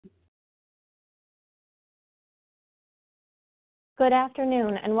Good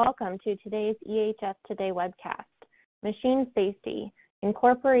afternoon and welcome to today's EHS Today webcast, Machine Safety,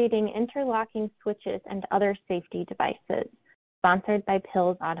 Incorporating Interlocking Switches and Other Safety Devices, sponsored by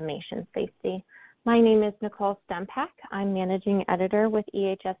PILS Automation Safety. My name is Nicole Stempak. I'm Managing Editor with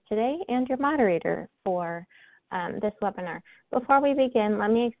EHS Today and your moderator for this webinar. Before we begin,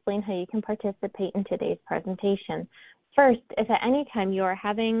 let me explain how you can participate in today's presentation. First, if at any time you are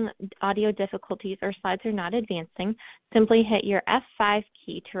having audio difficulties or slides are not advancing, simply hit your F5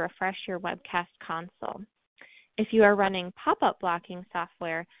 key to refresh your webcast console. If you are running pop-up blocking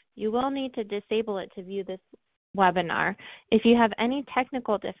software, you will need to disable it to view this webinar. If you have any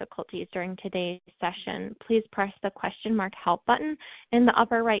technical difficulties during today's session, please press the # help button in the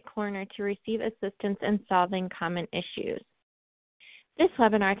upper right corner to receive assistance in solving common issues. This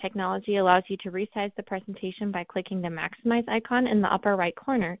webinar technology allows you to resize the presentation by clicking the maximize icon in the upper right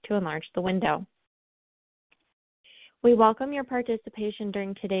corner to enlarge the window. We welcome your participation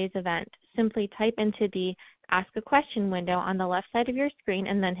during today's event. Simply type into the Ask a Question window on the left side of your screen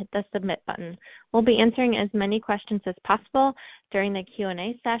and then hit the Submit button. We'll be answering as many questions as possible during the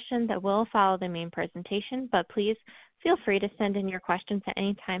Q&A session that will follow the main presentation, but please feel free to send in your questions at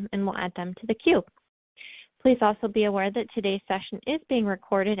any time and we'll add them to the queue. Please also be aware that today's session is being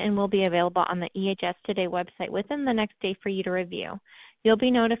recorded and will be available on the EHS Today website within the next day for you to review. You'll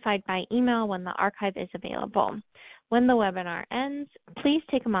be notified by email when the archive is available. When the webinar ends, please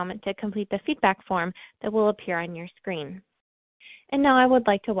take a moment to complete the feedback form that will appear on your screen. And now I would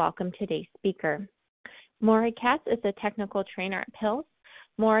like to welcome today's speaker. Maury Katz is a technical trainer at PILS.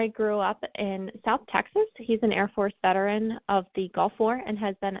 Maury grew up in South Texas. He's an Air Force veteran of the Gulf War and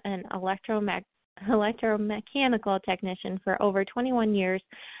has been an electromechanical technician for over 21 years,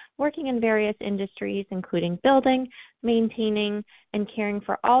 working in various industries, including building, maintaining, and caring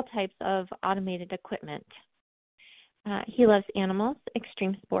for all types of automated equipment. He loves animals,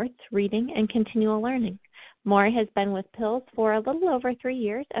 extreme sports, reading, and continual learning. Maury has been with PILS for a little over 3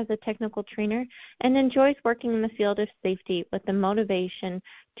 years as a technical trainer and enjoys working in the field of safety with the motivation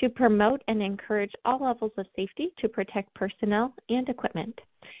to promote and encourage all levels of safety to protect personnel and equipment.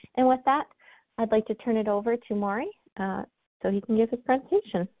 And with that, I'd like to turn it over to Maury so he can give his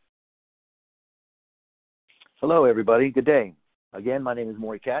presentation. Hello, everybody. Good day. Again, my name is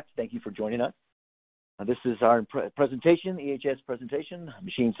Maury Katz. Thank you for joining us. This is our presentation, EHS presentation,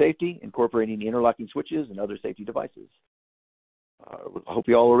 Machine Safety, Incorporating Interlocking Switches and Other Safety Devices. I hope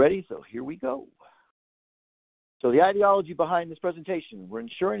you all are ready, so here we go. So the ideology behind this presentation, we're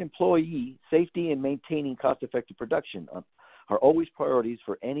ensuring employee safety and maintaining cost-effective production are always priorities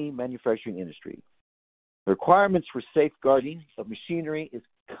for any manufacturing industry. The requirements for safeguarding of machinery is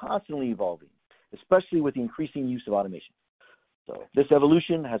constantly evolving, especially with the increasing use of automation. So this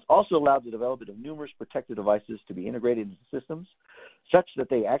evolution has also allowed the development of numerous protective devices to be integrated into systems such that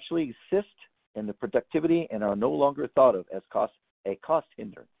they actually assist in the productivity and are no longer thought of as a cost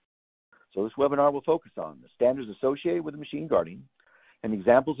hindrance. So this webinar will focus on the standards associated with machine guarding and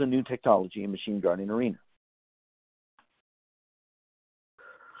examples of new technology in machine guarding arena.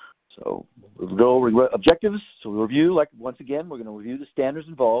 So we'll go over objectives. So we'll review, once again, we're going to review the standards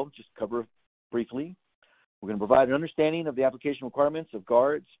involved, just cover briefly. We're going to provide an understanding of the application requirements of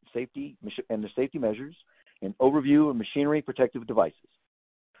guards, safety, and the safety measures, and overview of machinery protective devices.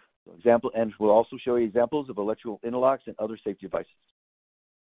 So and we'll also show you examples of electrical interlocks and other safety devices.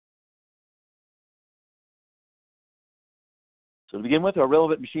 So to begin with, our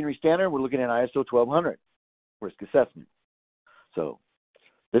relevant machinery standard, we're looking at ISO 1200, risk assessment. So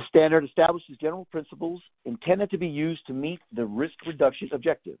this standard establishes general principles intended to be used to meet the risk reduction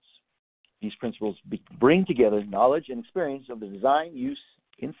objectives. These principles bring together knowledge and experience of the design, use,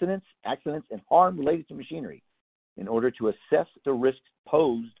 incidents, accidents, and harm related to machinery in order to assess the risks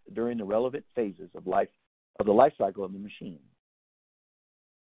posed during the relevant phases of the life cycle of the machine.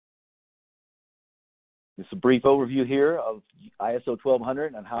 This is a brief overview here of ISO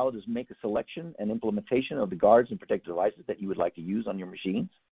 1200 and how to make a selection and implementation of the guards and protective devices that you would like to use on your machines.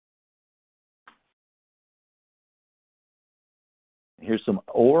 Here's some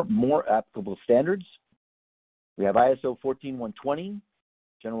more applicable standards. We have ISO 14120,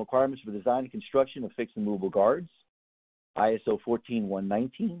 general requirements for design and construction of fixed and movable guards. ISO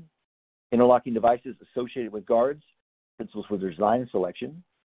 14119, interlocking devices associated with guards, principles for design and selection.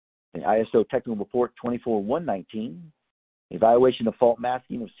 The ISO Technical Report 24119, evaluation of fault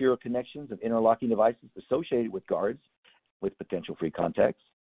masking of serial connections of interlocking devices associated with guards with potential free contacts.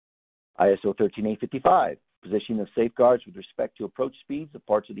 ISO 13855, positioning of safeguards with respect to approach speeds of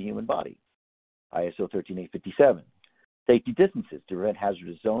parts of the human body. ISO 13857, safety distances to prevent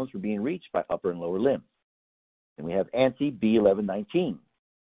hazardous zones from being reached by upper and lower limbs. And we have ANSI B1119,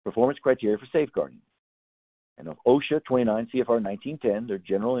 performance criteria for safeguarding. And of OSHA 29 CFR 1910, their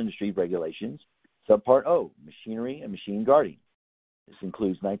general industry regulations, Subpart O, machinery and machine guarding. This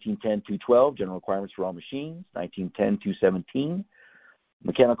includes 1910-212, general requirements for all machines, 1910-217,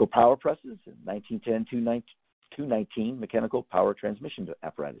 mechanical power presses, and 1910-219, mechanical power transmission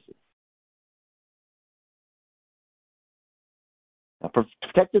apparatuses. Now,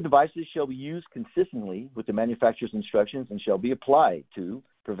 protective devices shall be used consistently with the manufacturer's instructions and shall be applied to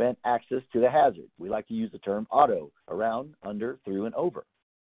prevent access to the hazard. We like to use the term auto, around, under, through, and over.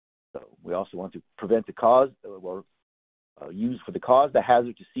 So we also want to prevent the cause or use for the cause the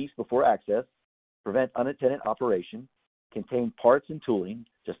hazard to cease before access, prevent unattended operation, contain parts and tooling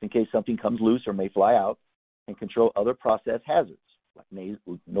just in case something comes loose or may fly out, and control other process hazards like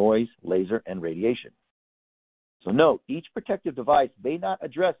noise, laser, and radiation. So note, each protective device may not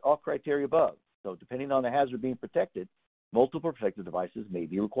address all criteria above. So depending on the hazard being protected, multiple protective devices may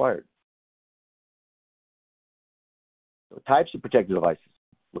be required. So types of protective devices,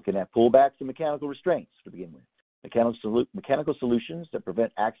 looking at pullbacks and mechanical restraints to begin with. Mechanical solutions that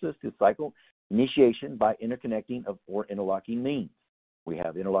prevent access to cycle initiation by interconnecting or interlocking means. We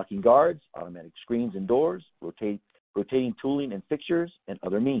have interlocking guards, automatic screens and doors, rotating tooling and fixtures, and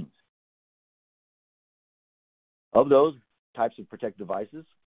other means. Of those types of protective devices,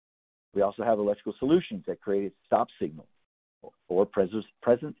 we also have electrical solutions that create a stop signal or presence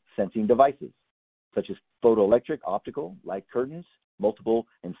sensing devices, such as photoelectric, optical, light curtains, multiple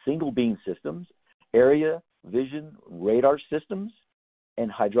and single beam systems, area, vision, radar systems, and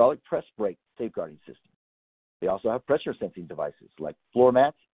hydraulic press brake safeguarding systems. They also have pressure sensing devices like floor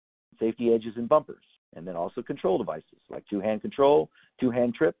mats, safety edges, and bumpers, and then also control devices like two-hand control,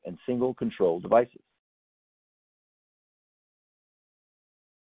 two-hand trip, and single control devices.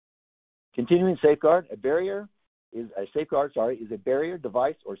 Continuing safeguard, a barrier,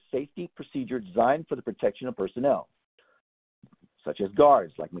 device or safety procedure designed for the protection of personnel, such as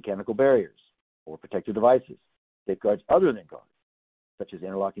guards like mechanical barriers or protective devices, safeguards other than guards, such as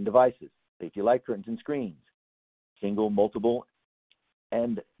interlocking devices, safety light curtains and screens, single and multiple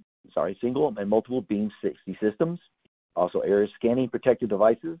beam safety systems, also area scanning protective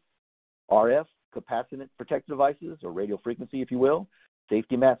devices, RF capacitant protective devices or radio frequency, if you will,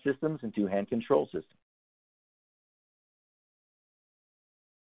 safety mat systems, and two-hand control systems.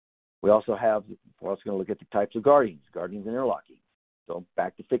 We're also going to look at the types of guardings and interlocking. So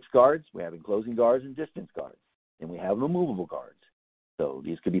back to fixed guards, we have enclosing guards and distance guards. And we have removable guards. So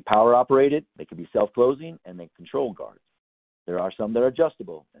these could be power operated, they could be self-closing, and they control guards. There are some that are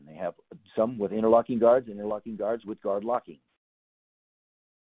adjustable, and they have some with interlocking guards and interlocking guards with guard locking.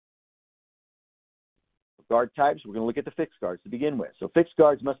 Guard types, we're going to look at the fixed guards to begin with. So fixed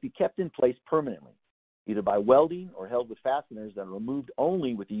guards must be kept in place permanently, either by welding or held with fasteners that are removed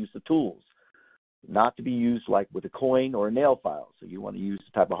only with the use of tools, not to be used like with a coin or a nail file. So you want to use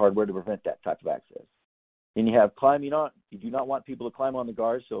the type of hardware to prevent that type of access. Then you have climbing on. You do not want people to climb on the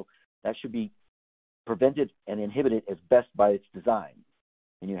guards, so that should be prevented and inhibited as best by its design.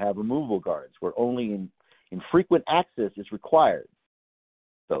 And you have removable guards, where only in frequent access is required.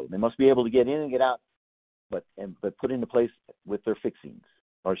 So they must be able to get in and get out, but put into place with their fixings.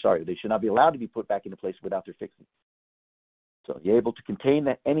 They should not be allowed to be put back into place without their fixings. So you're able to contain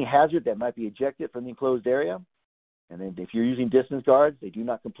any hazard that might be ejected from the enclosed area. And then if you're using distance guards, they do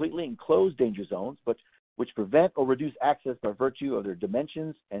not completely enclose danger zones, but which prevent or reduce access by virtue of their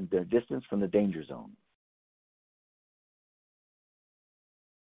dimensions and their distance from the danger zone.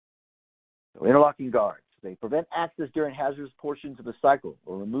 So interlocking guards. They prevent access during hazardous portions of the cycle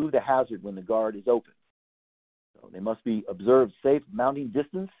or remove the hazard when the guard is open. So they must be observed safe mounting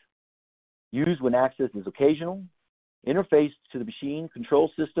distance, used when access is occasional, interface to the machine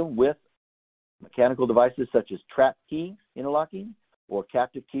control system with mechanical devices such as trap key interlocking or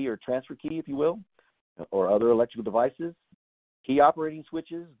captive key or transfer key, if you will, or other electrical devices, key operating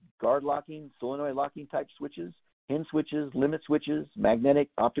switches, guard locking, solenoid locking type switches, pin switches, limit switches, magnetic,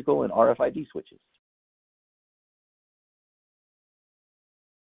 optical, and RFID switches.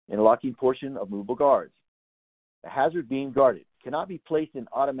 Interlocking portion of movable guards. The hazard being guarded cannot be placed in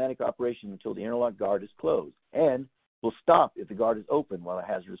automatic operation until the interlock guard is closed and will stop if the guard is open while a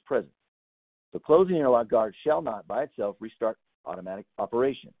hazard is present. The closing interlock guard shall not by itself restart automatic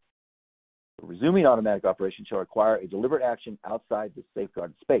operation. The resuming automatic operation shall require a deliberate action outside the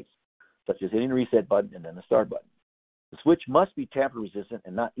safeguarded space, such as hitting the reset button and then the start button. The switch must be tamper resistant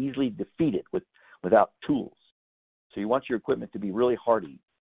and not easily defeated without tools. So you want your equipment to be really hardy.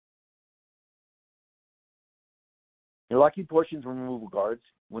 Interlocking portions and removal guards,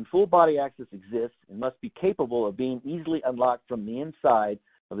 when full body access exists, and must be capable of being easily unlocked from the inside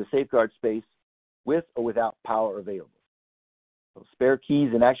of the safeguard space with or without power available. So spare keys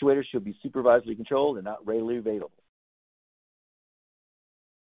and actuators should be supervisory controlled and not readily available.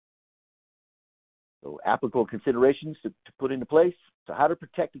 So applicable considerations to put into place. So how to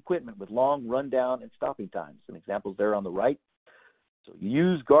protect equipment with long rundown and stopping times. Some examples there on the right. So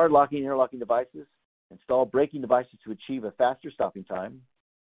use guard locking and interlocking devices. Install braking devices to achieve a faster stopping time.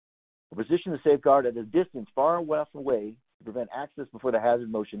 Position the safeguard at a distance far enough away to prevent access before the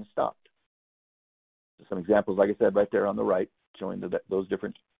hazard motion is stopped. So some examples, like I said, right there on the right, showing those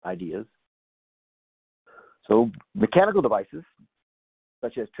different ideas. So mechanical devices,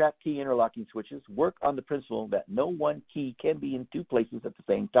 such as trap key interlocking switches, work on the principle that no one key can be in two places at the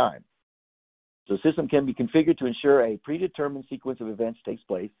same time. So the system can be configured to ensure a predetermined sequence of events takes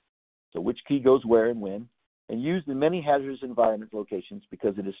place, so which key goes where and when, and used in many hazardous environment locations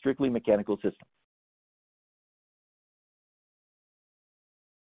because it is strictly mechanical system.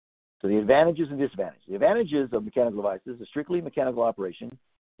 So the advantages and disadvantages. The advantages of mechanical devices are strictly mechanical operation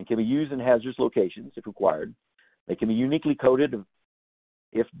and can be used in hazardous locations if required. They can be uniquely coated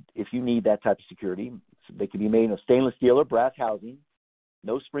if you need that type of security. So they can be made of stainless steel or brass housing,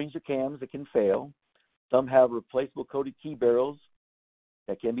 no springs or cams that can fail. Some have replaceable coated key barrels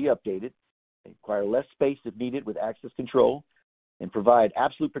that can be updated. They require less space if needed with access control and provide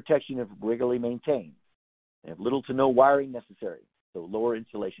absolute protection if regularly maintained. They have little to no wiring necessary, so lower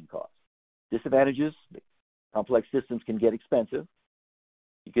installation costs. Disadvantages, complex systems can get expensive.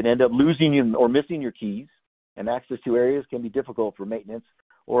 You can end up losing or missing your keys, and access to areas can be difficult for maintenance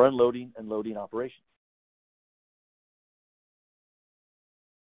or unloading and loading operations.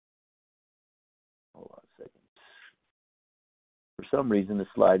 Hold on a second. For some reason, the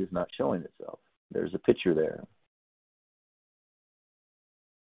slide is not showing itself. There's a picture there.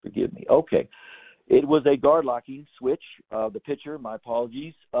 Forgive me. Okay. It was a guard locking switch. The picture, my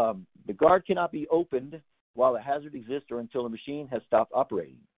apologies. The guard cannot be opened while a hazard exists or until the machine has stopped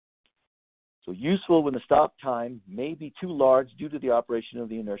operating. So useful when the stop time may be too large due to the operation of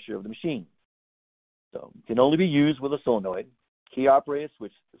the inertia of the machine. So it can only be used with a solenoid, key operated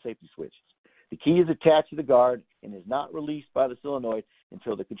switch, the safety switch. The key is attached to the guard and is not released by the solenoid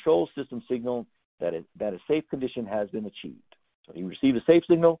until the control system signal that a safe condition has been achieved. So you receive a safe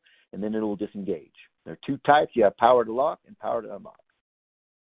signal, and then it will disengage. There are two types. You have power to lock and power to unlock.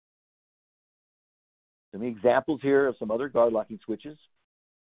 Some examples here of some other guard locking switches.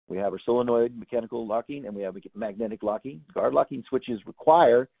 We have our solenoid mechanical locking, and we have magnetic locking. Guard locking switches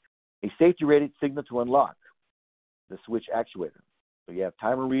require a safety-rated signal to unlock the switch actuator. So you have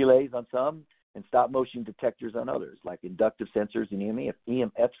timer relays on some and stop-motion detectors on others, like inductive sensors and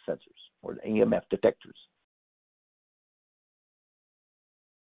EMF sensors, or the EMF detectors.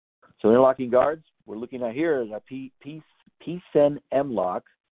 So interlocking guards, we're looking at here is our PSEN M-Lock.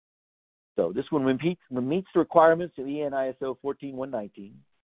 So this one meets the requirements of EN ISO 14119,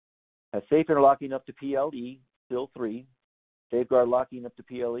 has safe interlocking up to PLE, SIL 3, safeguard locking up to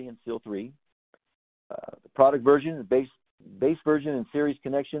PLE and SIL 3. The product version is base version and series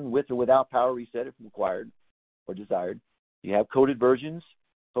connection with or without power reset if required or desired. You have coded versions,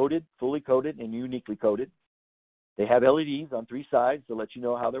 coded, fully coded, and uniquely coded. They have LEDs on three sides to let you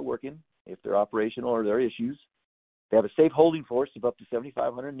know how they're working, if they're operational or there are issues. They have a safe holding force of up to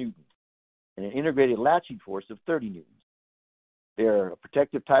 7,500 newtons and an integrated latching force of 30 newtons. They're a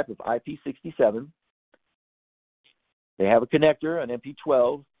protective type of IP67. They have a connector, an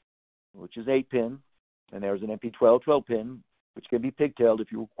MP12, which is 8-pin, and there's an MP12 12-pin, which can be pigtailed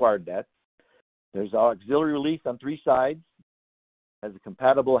if you required that. There's auxiliary release on three sides, has a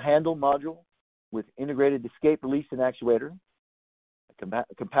compatible handle module with integrated escape release and actuator,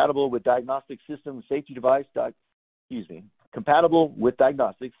 compatible with diagnostic system safety device, compatible with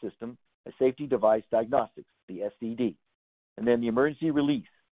diagnostic system, a safety device diagnostics, the SDD, and then the emergency release,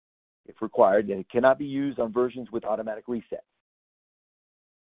 if required, and it cannot be used on versions with automatic reset.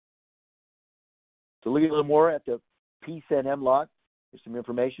 So look a little more at the PSEN M-Lock. There's some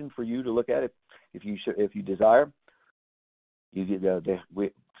information for you to look at if you desire. You get the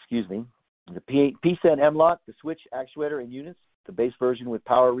PSEN M-Lock, the switch actuator and units, the base version with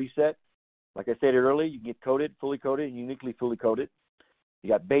power reset. Like I said earlier, you can get coded, fully coded, and uniquely fully coded. You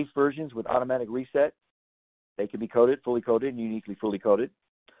got base versions with automatic reset. They can be coded, fully coded, and uniquely fully coded.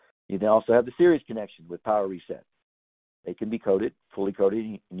 You then also have the series connection with power reset. They can be coded, fully coded,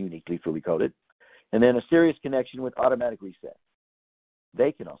 and uniquely fully coded. And then a series connection with automatic reset.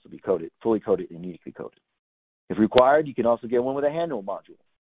 They can also be coded, fully coded, and uniquely coded. If required, you can also get one with a handle module.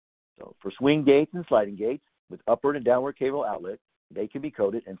 So for swing gates and sliding gates, with upward and downward cable outlet. They can be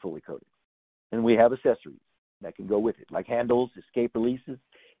coated and fully coated. And we have accessories that can go with it, like handles, escape releases,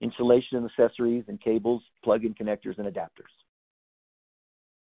 insulation and accessories, and cables, plug-in connectors, and adapters.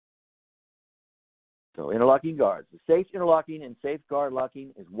 So interlocking guards. The safe interlocking and safe guard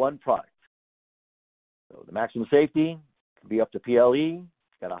locking is one product. So the maximum safety can be up to PLE.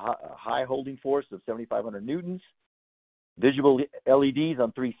 It's got a high holding force of 7,500 newtons. Visible LEDs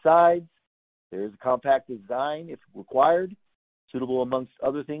on 3 sides. There is a compact design if required, suitable amongst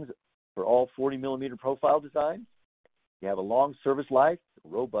other things for all 40-millimeter profile designs. You have a long service life,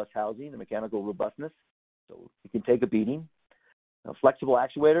 robust housing, and mechanical robustness, so it can take a beating. A flexible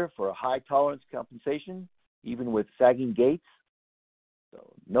actuator for a high tolerance compensation, even with sagging gates.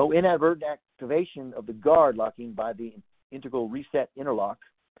 So no inadvertent activation of the guard locking by the integral reset interlock.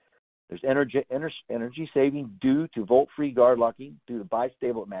 There's energy saving due to volt-free guard locking due to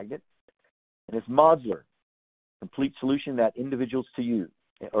bistable magnet. And it's modular, complete solution that individuals to use,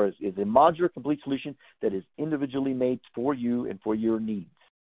 or is a modular complete solution that is individually made for you and for your needs.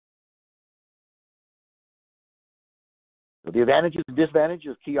 So the advantages and disadvantages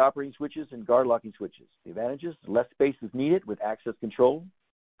of key operating switches and guard locking switches. The advantages, less space is needed with access control.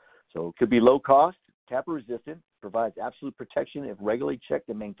 So it could be low cost, tamper resistant, provides absolute protection if regularly checked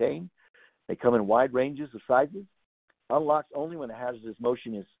and maintained. They come in wide ranges of sizes. Unlocks only when the hazardous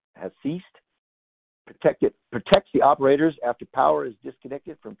motion has ceased. Protects the operators after power is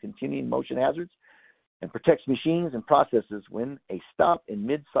disconnected from continuing motion hazards, and protects machines and processes when a stop in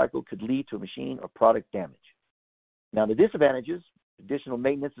mid-cycle could lead to a machine or product damage. Now, the disadvantages, additional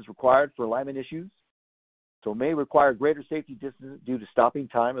maintenance is required for alignment issues, so it may require greater safety distance due to stopping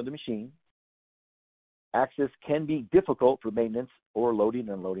time of the machine. Access can be difficult for maintenance or loading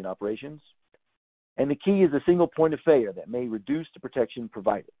and unloading operations. And the key is a single point of failure that may reduce the protection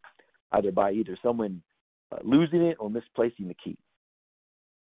provided, either by someone losing it or misplacing the key.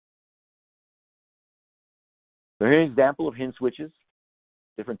 So here's an example of hinge switches,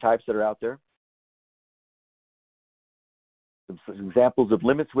 different types that are out there. Some examples of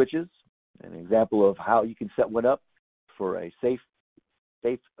limit switches, an example of how you can set one up for a safe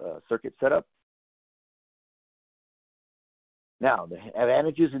circuit setup. Now, the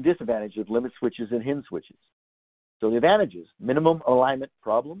advantages and disadvantages of limit switches and hinge switches. So the advantages, minimum alignment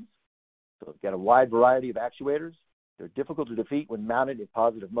problems. So it's got a wide variety of actuators. They're difficult to defeat when mounted in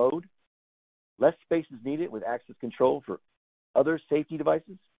positive mode. Less space is needed with access control for other safety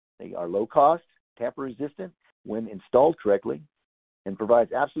devices. They are low cost, tamper resistant when installed correctly, and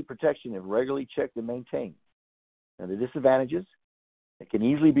provides absolute protection if regularly checked and maintained. Now the disadvantages, it can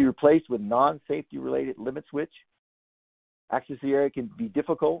easily be replaced with non-safety related limit switch. Access to the area can be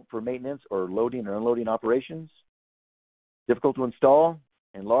difficult for maintenance or loading or unloading operations. Difficult to install,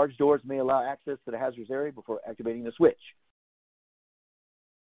 and large doors may allow access to the hazardous area before activating the switch.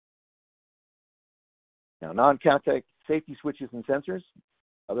 Now, non-contact safety switches and sensors.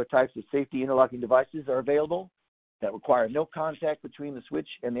 Other types of safety interlocking devices are available that require no contact between the switch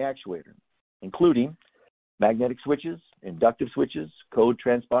and the actuator, including magnetic switches, inductive switches, code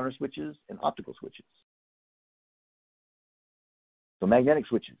transponder switches, and optical switches. So magnetic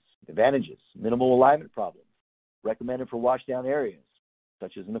switches, advantages, minimal alignment problems, recommended for washdown areas,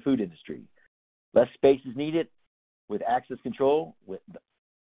 such as in the food industry. Less space is needed with access control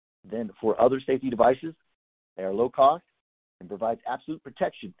than for other safety devices. They are low cost and provides absolute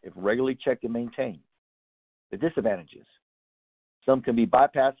protection if regularly checked and maintained. The disadvantages, some can be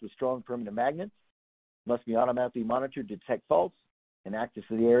bypassed with strong permanent magnets, must be automatically monitored to detect faults, and access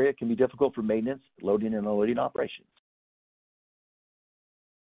to the area can be difficult for maintenance, loading, and unloading operations.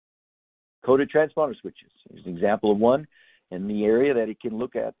 Coded transponder switches. Here's an example of one in the area that it can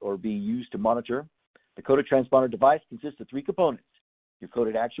look at or be used to monitor. The coded transponder device consists of 3 components: your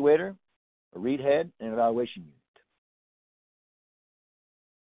coded actuator, a read head, and an evaluation unit.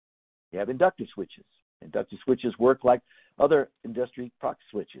 You have inductive switches. Inductive switches work like other industry prox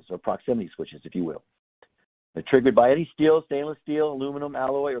switches, or proximity switches, if you will. They're triggered by any steel, stainless steel, aluminum,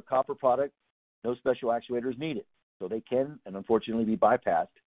 alloy, or copper product. No special actuator is needed, so they can, and unfortunately, be bypassed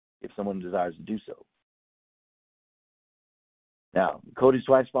if someone desires to do so. Now, coded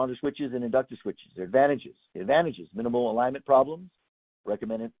transponder switches and inductive switches, their advantages. The advantages, minimal alignment problems,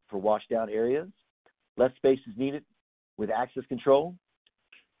 recommended for washdown areas. Less space is needed with access control.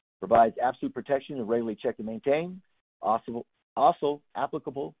 Provides absolute protection and regularly check and maintain. Also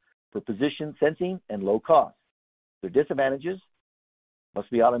applicable for position sensing and low cost. Their disadvantages, must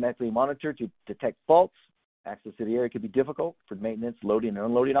be automatically monitored to detect faults. Access to the area can be difficult for maintenance, loading, and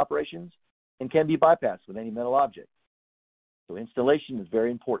unloading operations, and can be bypassed with any metal object. So installation is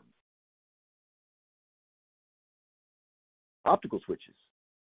very important. Optical switches.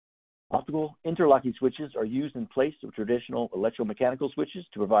 Optical interlocking switches are used in place of traditional electromechanical switches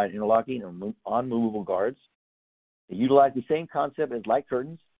to provide interlocking or unmovable guards. They utilize the same concept as light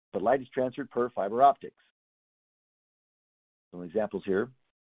curtains, but light is transferred per fiber optics. Some examples here.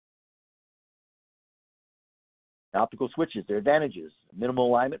 Optical switches, their advantages: minimal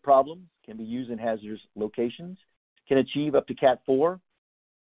alignment problems, can be used in hazardous locations, can achieve up to Cat4,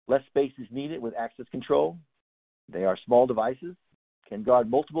 less space is needed with access control. They are small devices, can guard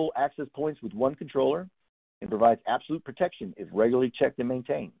multiple access points with one controller, and provides absolute protection if regularly checked and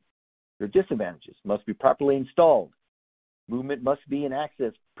maintained. Their disadvantages: must be properly installed. Movement must be in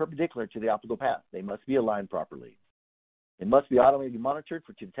access perpendicular to the optical path. They must be aligned properly. It must be automatically monitored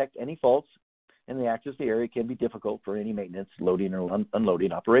to detect any faults, and the access to the area can be difficult for any maintenance, loading, or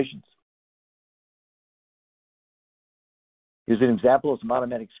unloading operations. Here's an example of some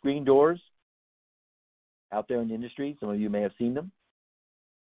automatic screen doors out there in the industry. Some of you may have seen them.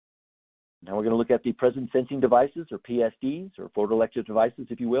 Now we're going to look at the presence sensing devices, or PSDs, or photoelectric devices,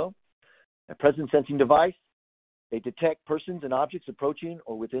 if you will. A presence sensing device, they detect persons and objects approaching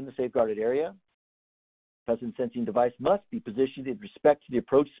or within the safeguarded area. Presence sensing device must be positioned in respect to the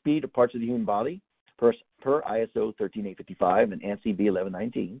approach speed of parts of the human body per ISO 13855 and ANSI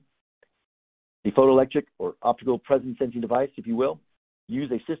B1119. The photoelectric or optical presence sensing device, if you will,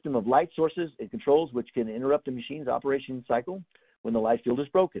 use a system of light sources and controls which can interrupt the machine's operation cycle when the light field is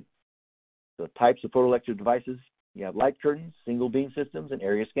broken. The types of photoelectric devices, you have light curtains, single beam systems, and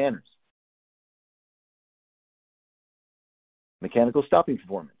area scanners. Mechanical stopping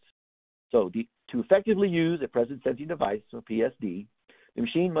performance. So to effectively use a presence sensing device, or PSD, the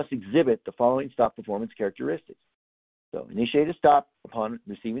machine must exhibit the following stop performance characteristics. So initiate a stop upon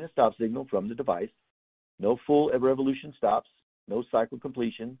receiving a stop signal from the device, no full revolution stops, no cycle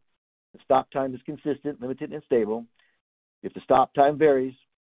completion, the stop time is consistent, limited, and stable. If the stop time varies,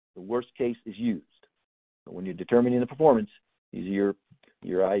 the worst case is used. So when you're determining the performance, these are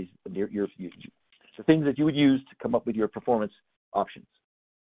the things that you would use to come up with your performance options.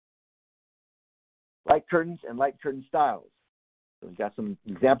 Light curtains and light curtain styles. So we've got some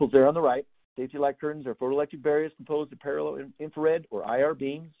examples there on the right. Safety light curtains are photoelectric barriers composed of parallel infrared or IR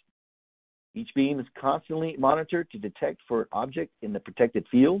beams. Each beam is constantly monitored to detect for an object in the protected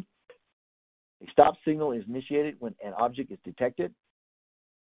field. A stop signal is initiated when an object is detected.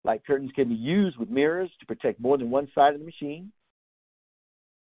 Light curtains can be used with mirrors to protect more than one side of the machine.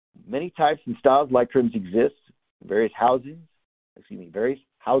 Many types and styles of light curtains exist. Various housings,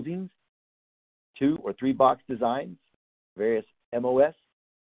 2 or 3 box designs, various MOS,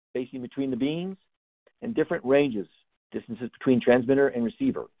 spacing between the beams, and different ranges, distances between transmitter and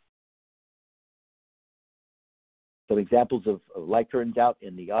receiver. Some examples of light curtains out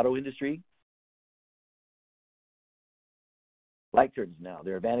in the auto industry. Light curtains now,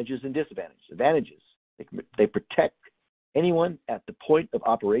 their advantages and disadvantages. Advantages: they protect anyone at the point of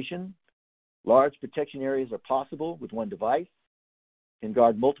operation. Large protection areas are possible with one device. Can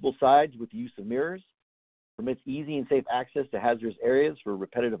guard multiple sides with the use of mirrors. Permits easy and safe access to hazardous areas for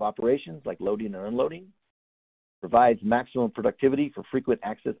repetitive operations like loading and unloading. Provides maximum productivity for frequent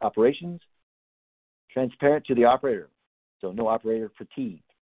access operations. Transparent to the operator, so no operator fatigue.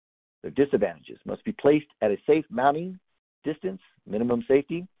 Their disadvantages: must be placed at a safe mounting distance, minimum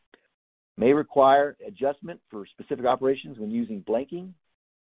safety. May require adjustment for specific operations when using blanking.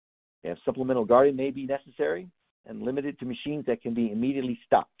 They have supplemental guarding may be necessary, and limited to machines that can be immediately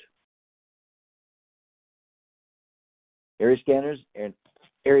stopped. Area scanners and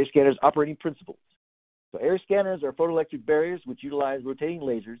area scanners operating principles. So area scanners are photoelectric barriers which utilize rotating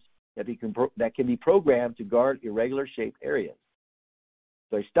lasers that can be programmed to guard irregular shaped areas.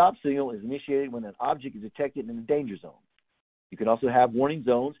 So a stop signal is initiated when an object is detected in a danger zone. You can also have warning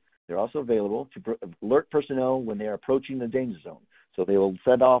zones. They're also available to alert personnel when they are approaching the danger zone. So they will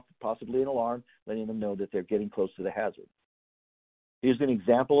set off possibly an alarm, letting them know that they're getting close to the hazard. Here's an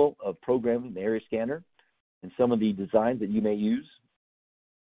example of programming the area scanner and some of the designs that you may use.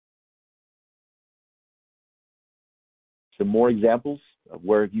 Some more examples of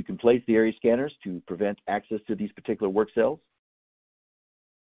where you can place the area scanners to prevent access to these particular work cells.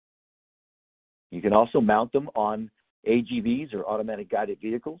 You can also mount them on AGVs or automatic guided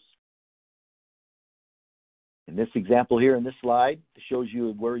vehicles. In this example here in this slide, it shows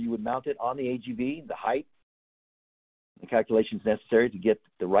you where you would mount it on the AGV, the height, the calculations necessary to get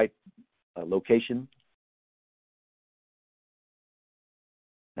the right location.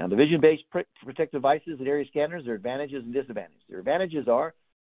 Now, the vision-based protective devices and area scanners, their advantages and disadvantages. Their advantages are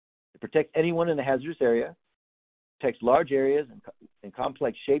to protect anyone in a hazardous area, protects large areas and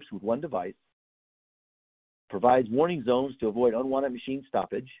complex shapes with one device, provides warning zones to avoid unwanted machine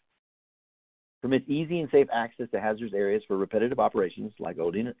stoppage, permits easy and safe access to hazardous areas for repetitive operations like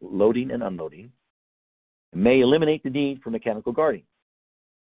loading and unloading, and may eliminate the need for mechanical guarding.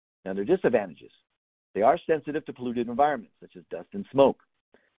 Now, their disadvantages. They are sensitive to polluted environments such as dust and smoke.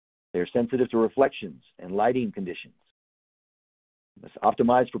 They are sensitive to reflections and lighting conditions. It's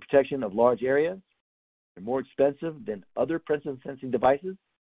optimized for protection of large areas. They're more expensive than other pressure-sensing devices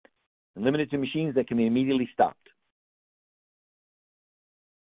and limited to machines that can be immediately stopped.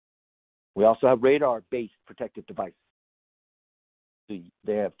 We also have radar-based protective devices. So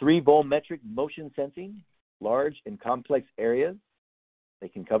they have 3 volumetric motion sensing, large and complex areas they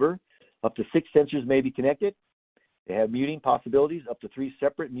can cover. Up to 6 sensors may be connected. They have muting possibilities, up to 3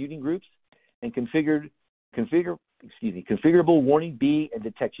 separate muting groups, and configurable warning B and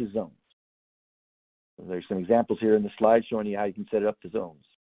detection zones. So there's some examples here in the slide showing you how you can set it up to zones.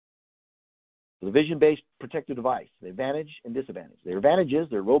 So the vision-based protective device, the advantage and disadvantage. Their advantages,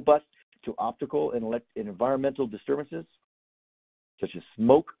 they're robust to optical and environmental disturbances, such as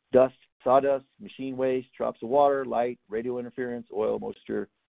smoke, dust, sawdust, machine waste, drops of water, light, radio interference, oil, moisture,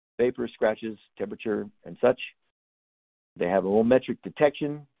 vapor, scratches, temperature, and such. They have a volumetric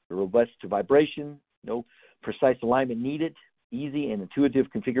detection. They're robust to vibration, no precise alignment needed, easy and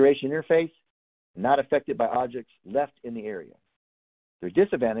intuitive configuration interface, not affected by objects left in the area. Their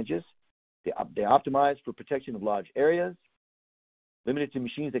disadvantages, they optimize for protection of large areas, limited to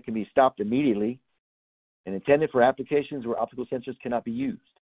machines that can be stopped immediately, and intended for applications where optical sensors cannot be used.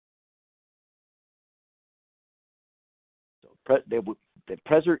 So the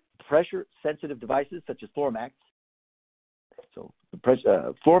pressure-sensitive devices such as floor mats. So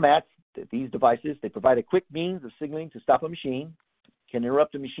the floor mats, these devices, they provide a quick means of signaling to stop a machine, can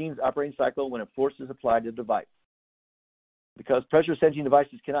interrupt a machine's operating cycle when a force is applied to the device. Because pressure-sensing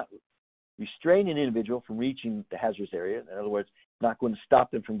devices cannot restrain an individual from reaching the hazardous area, in other words, not going to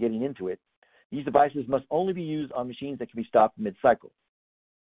stop them from getting into it, these devices must only be used on machines that can be stopped mid-cycle.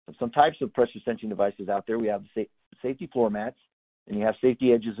 So some types of pressure-sensing devices out there, we have safety floor mats, and you have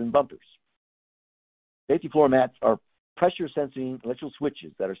safety edges and bumpers. Safety floor mats are pressure-sensing electrical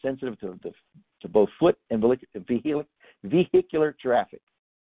switches that are sensitive to both foot and vehicular traffic.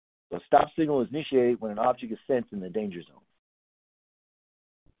 So a stop signal is initiated when an object is sensed in the danger zone.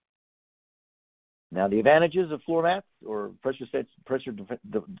 Now, the advantages of floor mats or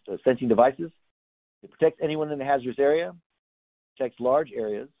pressure-sensing devices: it protects anyone in the hazardous area, protects large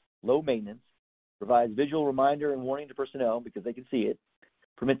areas, low maintenance, provides visual reminder and warning to personnel because they can see it,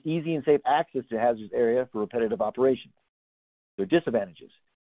 permits easy and safe access to hazardous area for repetitive operations. Their disadvantages: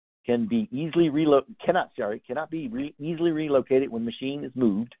 cannot be easily relocated when machine is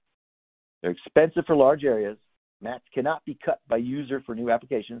moved. They're expensive for large areas. Mats cannot be cut by user for new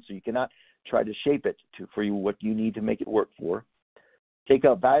applications, so you cannot try to shape it for you what you need to make it work for. Take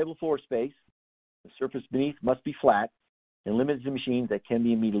up valuable floor space. The surface beneath must be flat and limited to machines that can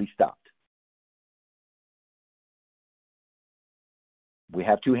be immediately stopped. We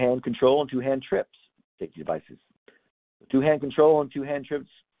have two-hand control and two-hand trips safety devices. Two-hand control and two-hand trips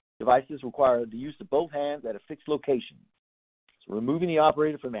devices require the use of both hands at a fixed location, so removing the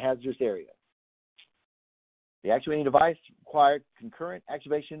operator from the hazardous area. The actuating device required concurrent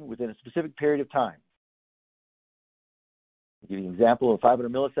activation within a specific period of time. I'll give you an example of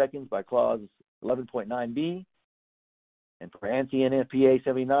 500 milliseconds by clause 11.9b, and for ANSI NFPA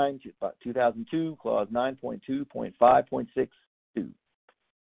 79 2002, clause 9.2.5.62. So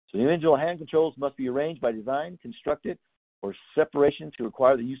the individual hand controls must be arranged by design, constructed, or separation to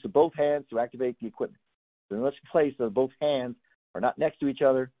require the use of both hands to activate the equipment. So in such a place that both hands are not next to each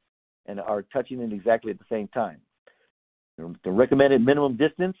other and are touching it exactly at the same time. The recommended minimum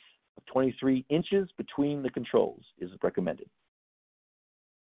distance of 23 inches between the controls is recommended.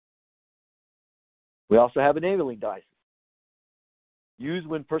 We also have enabling devices used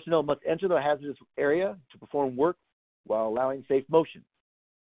when personnel must enter the hazardous area to perform work while allowing safe motion.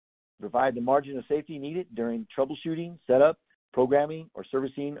 Provide the margin of safety needed during troubleshooting, setup, programming, or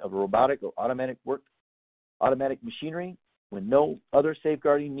servicing of a robotic or automatic machinery when no other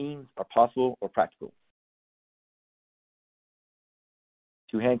safeguarding means are possible or practical.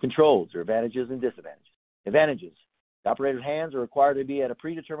 Two-hand controls, their advantages and disadvantages. Advantages: the operator's hands are required to be at a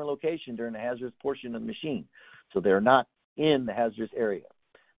predetermined location during the hazardous portion of the machine, so they're not in the hazardous area.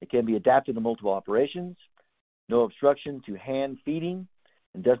 They can be adapted to multiple operations, no obstruction to hand feeding,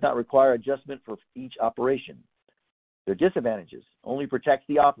 and does not require adjustment for each operation. Their disadvantages: only protects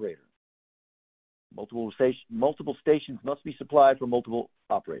the operator. Multiple stations must be supplied for multiple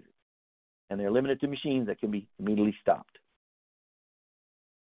operators, and they're limited to machines that can be immediately stopped.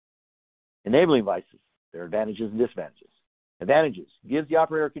 Enabling devices. There are advantages and disadvantages. Advantages: gives the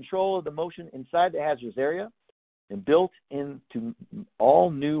operator control of the motion inside the hazardous area and built into all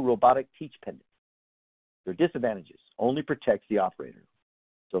new robotic teach pendants. There are disadvantages: only protects the operator.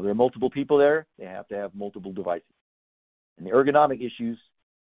 So if there are multiple people there, they have to have multiple devices. And the ergonomic issues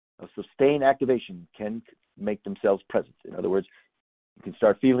of sustained activation can make themselves present. In other words, you can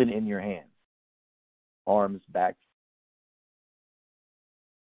start feeling it in your hands, arms, back.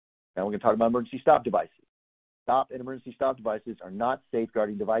 Now we're going to talk about emergency stop devices. Stop and emergency stop devices are not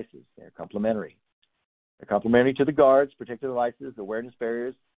safeguarding devices. They're complementary. They're complementary to the guards, protective devices, awareness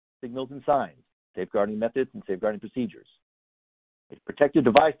barriers, signals, and signs, safeguarding methods, and safeguarding procedures. A protective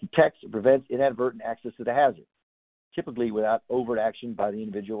device detects and prevents inadvertent access to the hazard, typically without overt action by the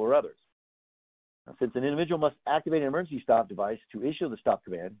individual or others. Now, since an individual must activate an emergency stop device to issue the stop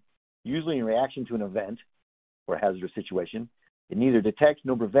command, usually in reaction to an event or a hazardous situation, it neither detects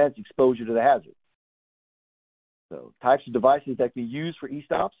nor prevents exposure to the hazard. So, types of devices that can be used for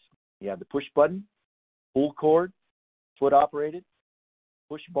e-stops: you have the push button, pull cord, foot operated,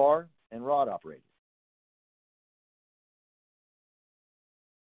 push bar, and rod operated.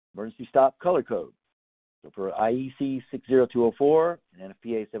 Emergency stop color code. So for IEC 60204 and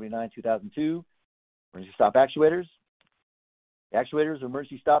NFPA 79-2002, emergency stop actuators. The actuators of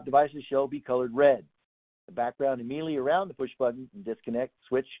emergency stop devices shall be colored red. The background immediately around the push button and disconnect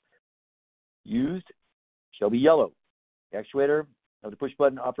switch used shall be yellow. The actuator of the push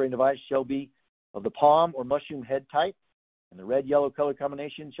button operating device shall be of the palm or mushroom head type, and the red-yellow color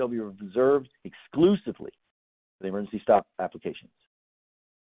combination shall be reserved exclusively for the emergency stop applications.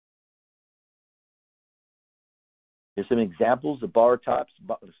 Here's some examples of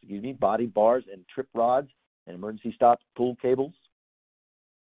body bars and trip rods and emergency stop pull cables.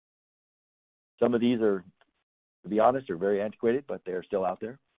 Some of these are, to be honest, are very antiquated, but they're still out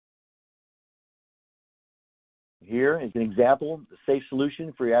there. Here is an example, a safe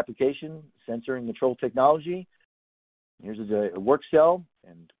solution for your application, sensor and control technology. Here's a work cell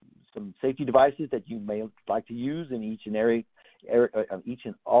and some safety devices that you may like to use in each and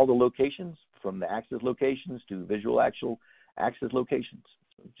all the locations, from the access locations to visual actual access locations.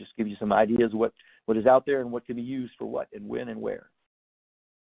 So just give you some ideas of what is out there and what can be used for what and when and where.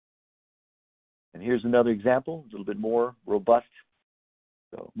 And here's another example, a little bit more robust.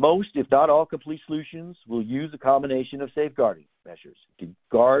 So most, if not all, complete solutions will use a combination of safeguarding measures to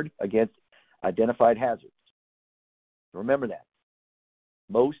guard against identified hazards. Remember that.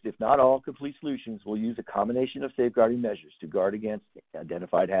 Most, if not all, complete solutions will use a combination of safeguarding measures to guard against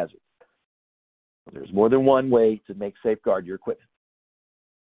identified hazards. There's more than one way to safeguard your equipment.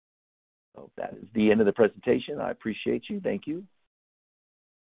 So that is the end of the presentation. I appreciate you. Thank you.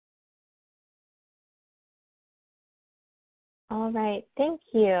 All right. Thank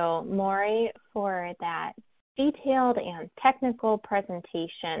you, Maury, for that detailed and technical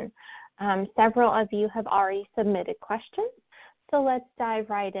presentation. Several of you have already submitted questions, so let's dive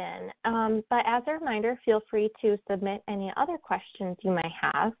right in. But as a reminder, feel free to submit any other questions you may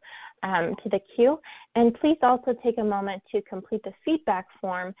have to the queue. And please also take a moment to complete the feedback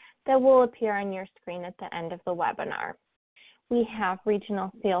form that will appear on your screen at the end of the webinar. We have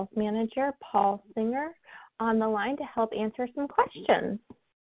Regional Sales Manager Paul Singer on the line to help answer some questions.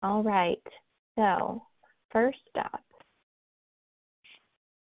 All right, so first up,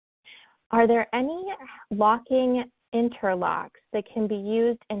 are there any locking interlocks that can be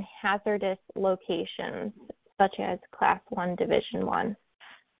used in hazardous locations, such as Class 1, Division 1?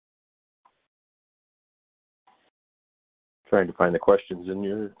 Trying to find the questions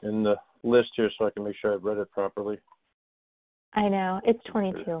in the list here so I can make sure I've read it properly. I know, it's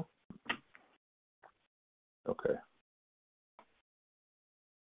 22. Okay.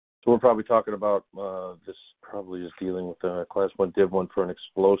 So we're probably talking about this probably is dealing with a Class 1 Div 1 for an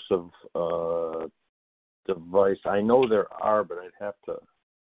explosive device. I know there are, but I'd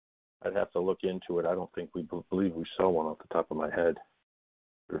have to look into it. I don't think believe we saw one off the top of my head.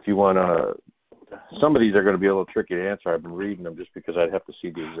 But if you want to, some of these are going to be a little tricky to answer. I've been reading them just because I'd have to see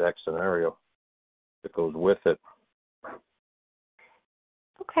the exact scenario that goes with it.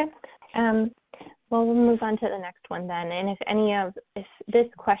 Okay. Well, we'll move on to the next one then. And if this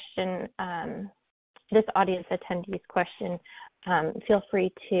question, this audience attendee's question, feel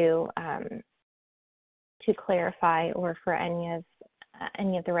free to clarify, or for any of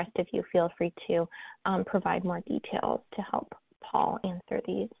the rest of you, feel free to provide more details to help Paul answer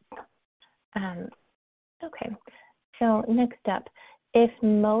these. Okay. So next up, if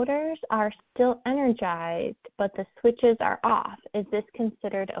motors are still energized but the switches are off, is this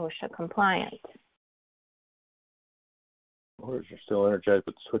considered OSHA compliant? Orders are still energized,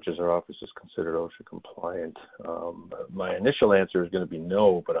 but the switches are off. This is considered OSHA compliant. My initial answer is going to be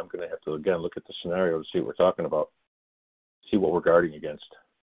no, but I'm going to have to, again, look at the scenario to see what we're talking about, see what we're guarding against.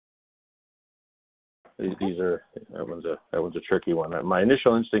 That one's a tricky one. My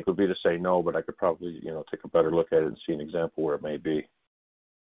initial instinct would be to say no, but I could probably, take a better look at it and see an example where it may be.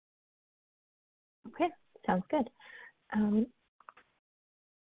 Okay, sounds good.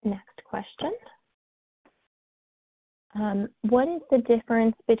 Next question. What is the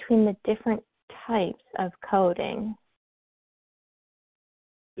difference between the different types of coding?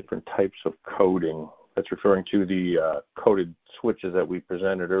 Different types of coding. That's referring to the coded switches that we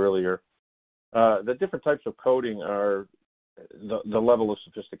presented earlier. The different types of coding are the level of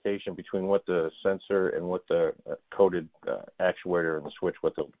sophistication between what the sensor and what the coded actuator and the switch,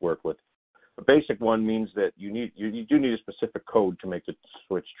 what they'll work with. The basic one means that you do need a specific code to make the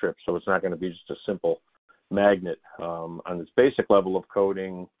switch trip, so it's not going to be just a simple magnet. On this basic level of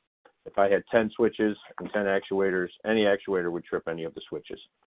coding, if I had 10 switches and 10 actuators, any actuator would trip any of the switches.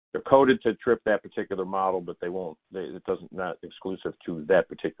 They're coded to trip that particular model, but it's not exclusive to that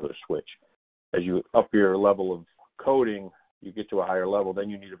particular switch. As you up your level of coding, you get to a higher level, then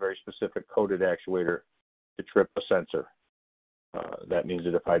you need a very specific coded actuator to trip a sensor. That means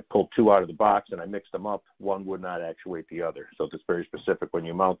that if I pulled two out of the box and I mixed them up, one would not actuate the other. So it's very specific. When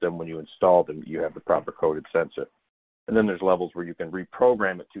you mount them, when you install them, you have the proper coded sensor. And then there's levels where you can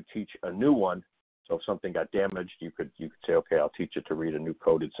reprogram it to teach a new one. So if something got damaged, you could say, okay, I'll teach it to read a new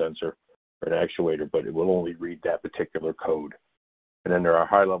coded sensor or an actuator, but it will only read that particular code. And then there are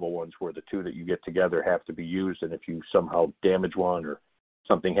high-level ones where the two that you get together have to be used, and if you somehow damage one or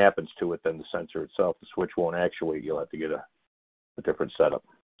something happens to it, then the sensor itself, the switch won't actuate. You'll have to get a different setup.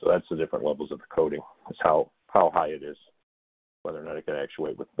 So that's the different levels of the coding. It's how high it is, whether or not it can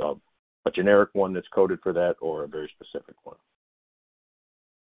actuate with a generic one that's coded for that or a very specific one.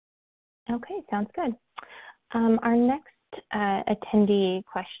 Okay, sounds good. Our next attendee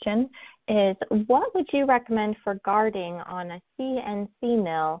question is, what would you recommend for guarding on a CNC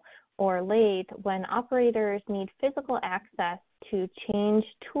mill or lathe when operators need physical access to change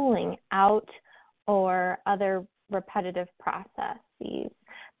tooling out or other repetitive processes?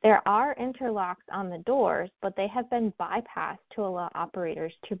 There are interlocks on the doors, but they have been bypassed to allow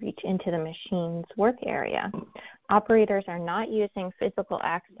operators to reach into the machine's work area. Operators are not using physical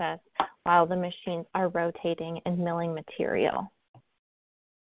access while the machines are rotating and milling material.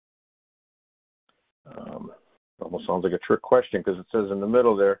 Almost sounds like a trick question because it says in the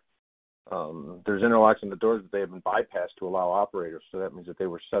middle there, there's interlocks in the doors, but they have been bypassed to allow operators. So that means that they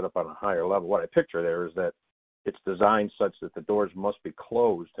were set up on a higher level. What I picture there is that it's designed such that the doors must be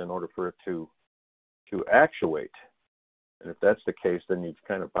closed in order for it to actuate. And if that's the case, then you've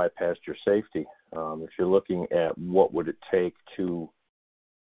kind of bypassed your safety. If you're looking at what would it take to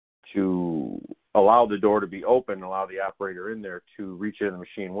allow the door to be open, allow the operator in there to reach in the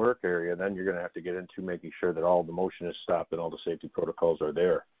machine work area, then you're going to have to get into making sure that all the motion is stopped and all the safety protocols are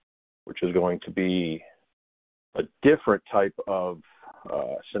there, which is going to be a different type of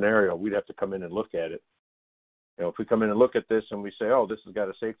scenario. We'd have to come in and look at it. If we come in and look at this and we say, oh, this has got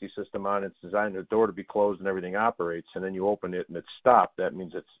a safety system on, it's designed the door to be closed and everything operates, and then you open it and it's stopped, that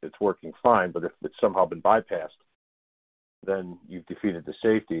means it's working fine. But if it's somehow been bypassed, then you've defeated the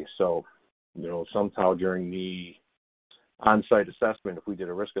safety. So, somehow during the on-site assessment, if we did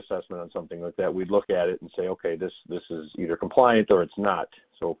a risk assessment on something like that, we'd look at it and say, okay, this is either compliant or it's not.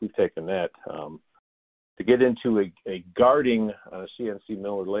 So if we've taken that, to get into a guarding CNC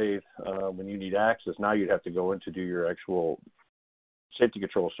mill or lathe, when you need access, now you'd have to go in to do your actual safety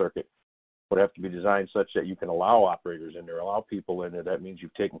control circuit. Would have to be designed such that you can allow operators in there, allow people in there. That means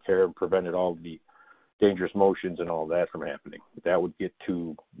you've taken care and prevented all the dangerous motions and all that from happening. That would get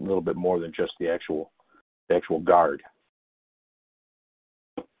to a little bit more than just the actual guard.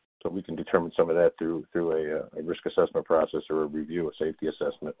 So we can determine some of that through a risk assessment process or a review, a safety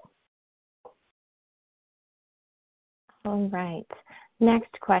assessment. All right.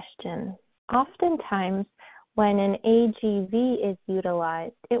 Next question. Oftentimes, when an AGV is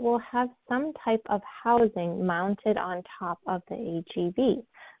utilized, it will have some type of housing mounted on top of the AGV.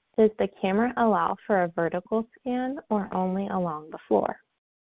 Does the camera allow for a vertical scan or only along the floor?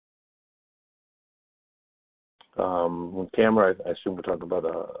 With camera, I assume we're talking about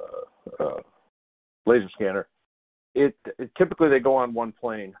a laser scanner. It typically they go on one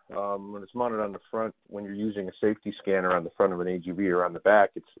plane. When it's mounted on the front, when you're using a safety scanner on the front of an AGV or on the back,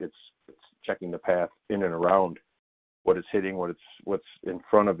 it's checking the path in and around what it's hitting, what's in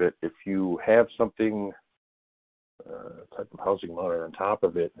front of it. If you have something type of housing mounted on top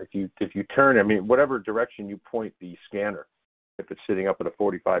of it, if you turn, whatever direction you point the scanner, If it's sitting up at a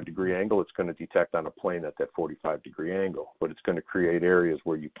 45-degree angle, it's going to detect on a plane at that 45-degree angle, but it's going to create areas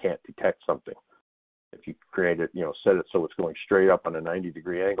where you can't detect something. If you create it, set it so it's going straight up on a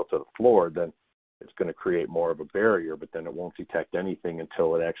 90-degree angle to the floor, then it's going to create more of a barrier, but then it won't detect anything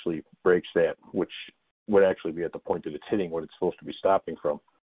until it actually breaks that, which would actually be at the point that it's hitting what it's supposed to be stopping from.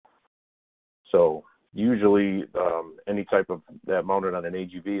 So usually any type of that mounted on an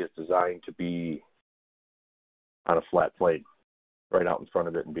AGV is designed to be on a flat plane, right out in front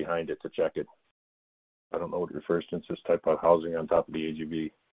of it and behind it to check it. I don't know what refers to this type of housing on top of the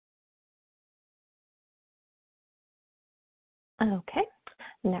AGV. Okay,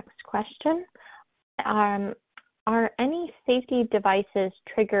 next question. Are any safety devices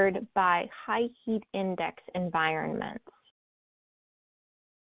triggered by high heat index environments?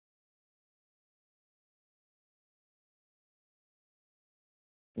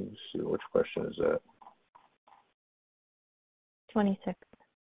 Let's see, which question is that? 26.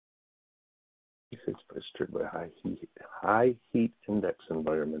 It's triggered by high heat index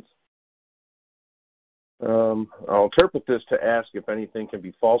environments. I'll interpret this to ask if anything can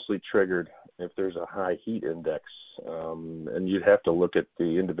be falsely triggered if there's a high heat index, and you'd have to look at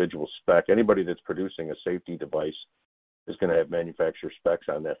the individual spec. Anybody that's producing a safety device is going to have manufacturer specs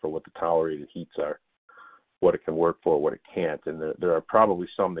on that for what the tolerated heats are, what it can work for, what it can't, and there are probably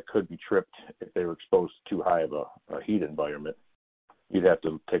some that could be tripped if they were exposed to too high of a heat environment. You'd have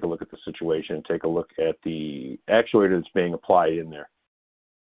to take a look at the situation and take a look at the actuator that's being applied in there.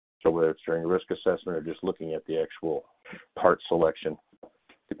 So whether it's during a risk assessment or just looking at the actual part selection,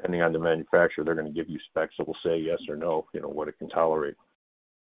 depending on the manufacturer, they're going to give you specs that will say yes or no, what it can tolerate.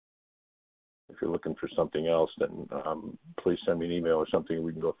 If you're looking for something else, then please send me an email or something.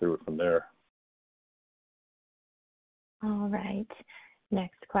 We can go through it from there. All right.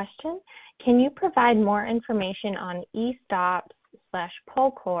 Next question. Can you provide more information on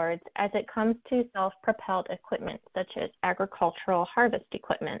e-stops/pull cords as it comes to self-propelled equipment, such as agricultural harvest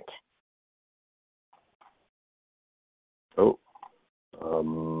equipment?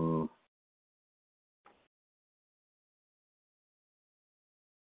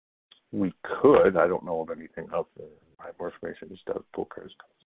 We could. I don't know of anything out there. I have more information. Just does pull cords.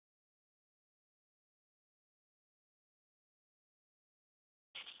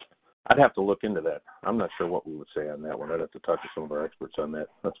 I'd have to look into that. I'm not sure what we would say on that one. I'd have to talk to some of our experts on that.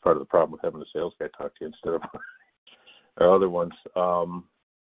 That's part of the problem with having a sales guy talk to you instead of our other ones.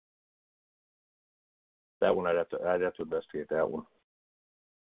 That one I'd have to investigate that one.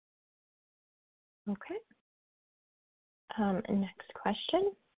 Okay. Next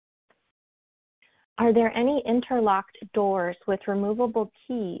question. Are there any interlocked doors with removable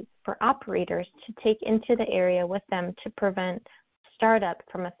keys for operators to take into the area with them to prevent startup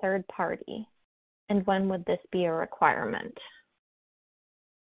from a third party? And when would this be a requirement?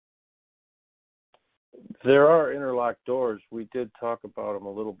 There are interlocked doors. We did talk about them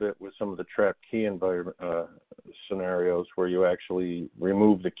a little bit with some of the trap key environment scenarios where you actually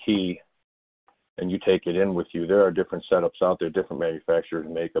remove the key and you take it in with you. There are different setups out there. Different manufacturers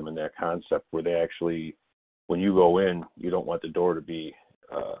make them in that concept where they actually, when you go in, you don't want the door to be,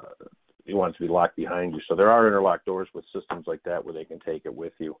 you want it to be locked behind you. So there are interlocked doors with systems like that where they can take it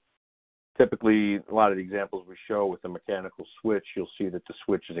with you. Typically, a lot of the examples we show with the mechanical switch, you'll see that the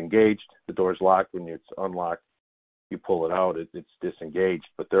switch is engaged, the door is locked. When it's unlocked, you pull it out, it's disengaged.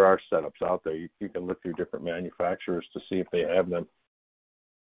 But there are setups out there. You can look through different manufacturers to see if they have them.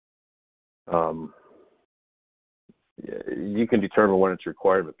 You can determine when it's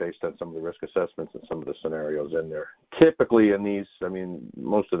required, but based on some of the risk assessments and some of the scenarios in there. Typically in these,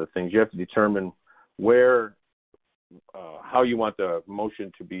 most of the things, you have to determine where, how you want the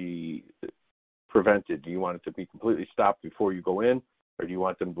motion to be prevented. Do you want it to be completely stopped before you go in, or do you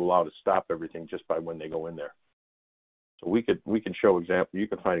want them to allow to stop everything just by when they go in there? So we can show examples. You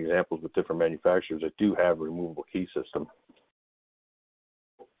can find examples with different manufacturers that do have a removable key system.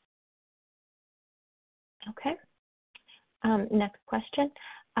 Okay. Next question.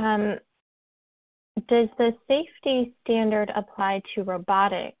 Does the safety standard apply to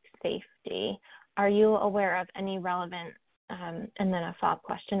robotic safety? Are you aware of any relevant, and then a follow-up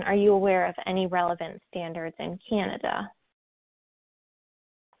question, are you aware of any relevant standards in Canada?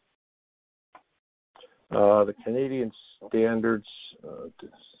 The Canadian standards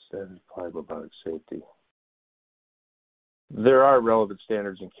apply robotic safety. There are relevant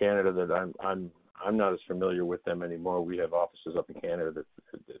standards in Canada that I'm not as familiar with them anymore. We have offices up in Canada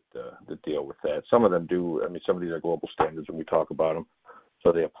that deal with that. Some of them do. Some of these are global standards when we talk about them,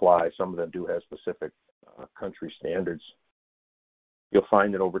 so they apply. Some of them do have specific country standards. You'll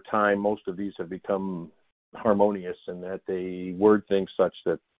find that over time, most of these have become harmonious in that they word things such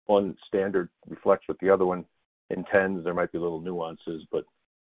that one standard reflects what the other one intends. There might be little nuances, but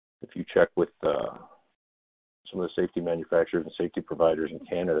if you check with some of the safety manufacturers and safety providers in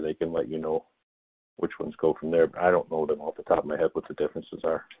Canada, they can let you know which ones go from there. But I don't know them off the top of my head what the differences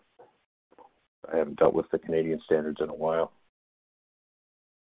are. I haven't dealt with the Canadian standards in a while.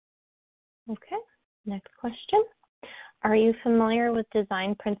 Okay, next question. Are you familiar with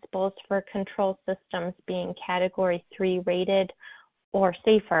design principles for control systems being Category 3 rated or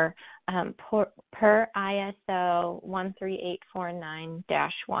safer per ISO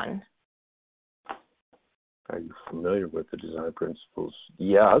 13849-1? Are you familiar with the design principles?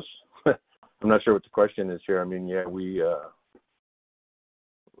 Yes. I'm not sure what the question is here. I mean, yeah, we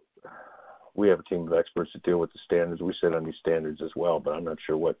have a team of experts that deal with the standards. We sit on these standards as well, but I'm not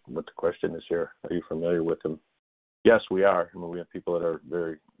sure what the question is here. Are you familiar with them? Yes, we are. I mean, we have people that are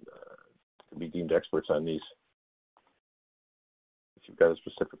very can be deemed experts on these. If you've got a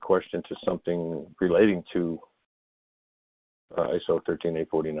specific question to something relating to ISO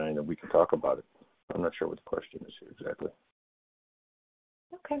 13849, then we can talk about it. I'm not sure what the question is here exactly.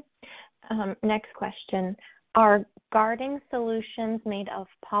 Okay. Next question. Are guarding solutions made of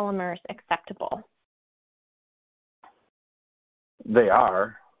polymers acceptable? They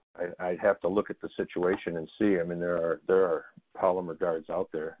are. I'd have to look at the situation and see. I mean, there are polymer guards out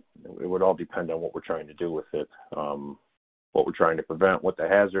there. It would all depend on what we're trying to do with it, what we're trying to prevent, what the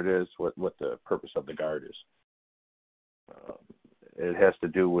hazard is, what the purpose of the guard is. It has to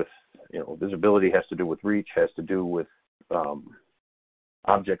do with, visibility, has to do with reach, has to do with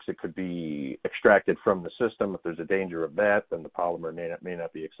objects that could be extracted from the system. If there's a danger of that, then the polymer may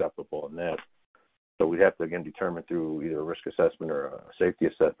not be acceptable in that. So we'd have to, again, determine through either a risk assessment or a safety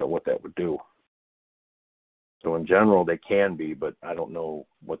assessment what that would do. So in general, they can be, but I don't know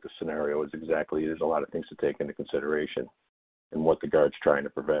what the scenario is exactly. There's a lot of things to take into consideration and what the guard's trying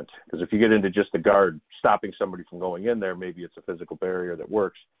to prevent. Because if you get into just the guard stopping somebody from going in there, maybe it's a physical barrier that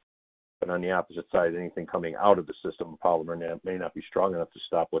works. But on the opposite side, anything coming out of the system, polymer may not be strong enough to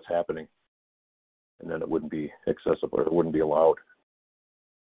stop what's happening. And then it wouldn't be accessible, or it wouldn't be allowed.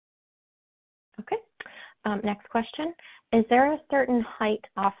 Okay. Next question. Is there a certain height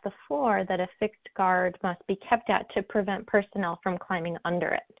off the floor that a fixed guard must be kept at to prevent personnel from climbing under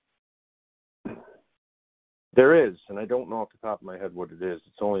it? There is, and I don't know off the top of my head what it is.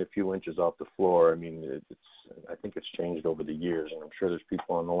 It's only a few inches off the floor. I mean, I think it's changed over the years, and I'm sure there's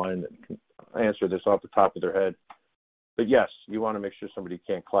people on the line that can answer this off the top of their head. But yes, you want to make sure somebody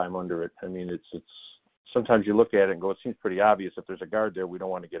can't climb under it. I mean, it's sometimes you look at it and go, it seems pretty obvious. If there's a guard there, we don't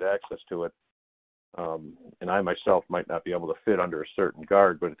want to get access to it. And I myself might not be able to fit under a certain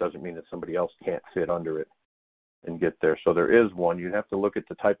guard, but it doesn't mean that somebody else can't fit under it and get there. So there is one. You'd have to look at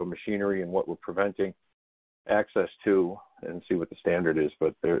the type of machinery and what we're preventing access to and see what the standard is,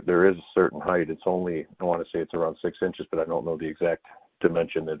 but there is a certain height. It's only, I want to say it's around 6 inches, but I don't know the exact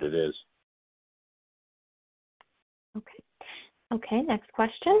dimension that it is. Okay, next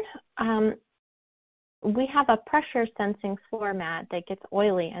question. We have a pressure sensing floor mat that gets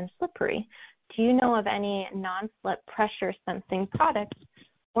oily and slippery. Do you know of any non-slip pressure sensing products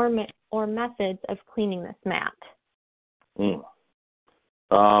or methods of cleaning this mat?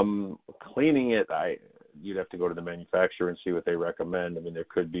 Cleaning it, you'd have to go to the manufacturer and see what they recommend. I mean, there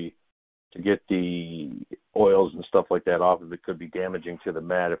could be, to get the oils and stuff like that off of it, could be damaging to the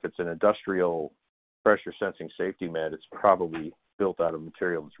mat. If it's an industrial pressure sensing safety mat, it's probably built out of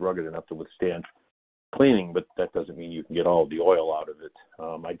material that's rugged enough to withstand cleaning, but that doesn't mean you can get all of the oil out of it.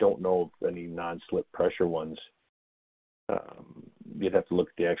 I don't know of any non-slip pressure ones. You'd have to look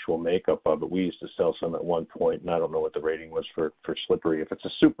at the actual makeup of it. We used to sell some at one point, and I don't know what the rating was for slippery. If it's a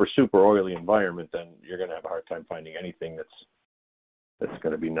super, super oily environment, then you're going to have a hard time finding anything that's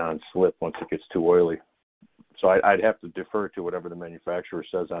going to be non-slip once it gets too oily. So I'd have to defer to whatever the manufacturer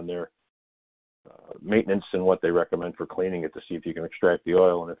says on their maintenance and what they recommend for cleaning it to see if you can extract the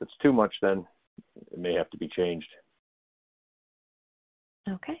oil. And if it's too much, then it may have to be changed.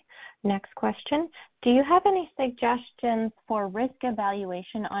 Okay. Next question. Do you have any suggestions for risk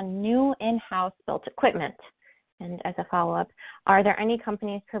evaluation on new in-house built equipment? And as a follow-up, are there any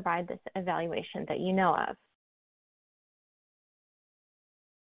companies provide this evaluation that you know of?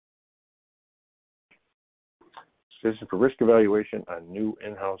 Suggestion for risk evaluation on new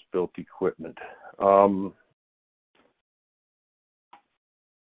in-house built equipment.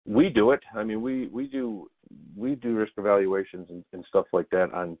 We do it. I mean, we do risk evaluations and stuff like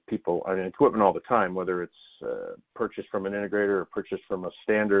that on people, on equipment all the time, whether it's purchased from an integrator or purchased from a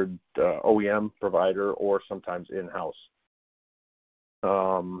standard OEM provider or sometimes in-house.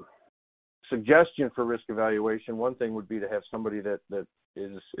 suggestion for risk evaluation, one thing would be to have somebody that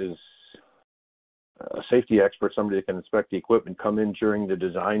is a safety expert, somebody that can inspect the equipment, come in during the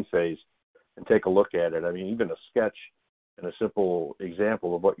design phase and take a look at it. I mean, even a sketch and a simple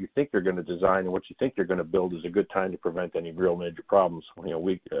example of what you think you're going to design and what you think you're going to build is a good time to prevent any real major problems. You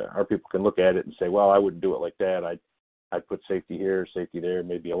know, our people can look at it and say, well, I wouldn't do it like that. I'd put safety here, safety there,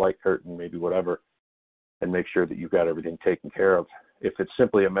 maybe a light curtain, maybe whatever, and make sure that you've got everything taken care of. If it's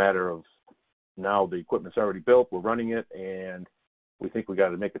simply a matter of now the equipment's already built, we're running it, and we think we got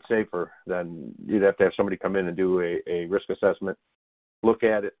to make it safer, then you'd have to have somebody come in and do a risk assessment, look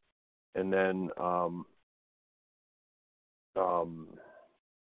at it, and then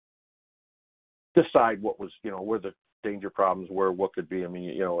decide what was, where the danger problems were, what could be. I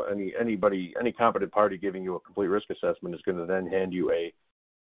mean, any competent party giving you a complete risk assessment is going to then hand you a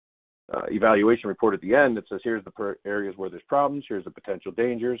evaluation report at the end that says, here's the areas where there's problems, here's the potential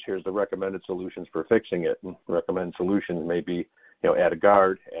dangers, here's the recommended solutions for fixing it. And recommended solutions may be, add a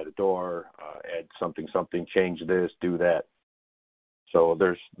guard, add a door, add something, change this, do that. So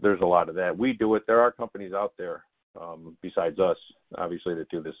there's a lot of that. We do it. There are companies out there besides us, obviously, that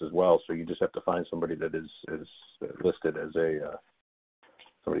do this as well. So you just have to find somebody that is listed as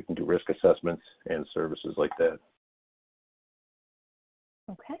somebody who can do risk assessments and services like that.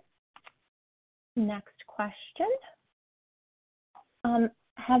 Okay. Next question.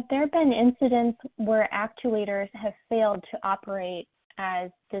 Have there been incidents where actuators have failed to operate as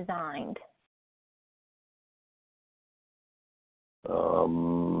designed?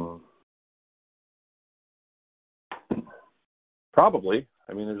 Probably.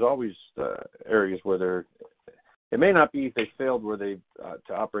 I mean, there's always areas where it may not be they failed where they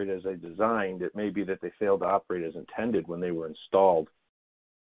to operate as they designed. It may be that they failed to operate as intended when they were installed.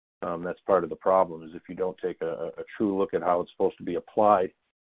 That's part of the problem, is if you don't take a true look at how it's supposed to be applied,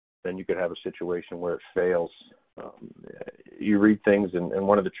 then you could have a situation where it fails. You read things, and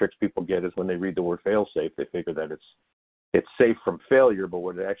one of the tricks people get is when they read the word fail-safe, they figure that it's safe from failure, but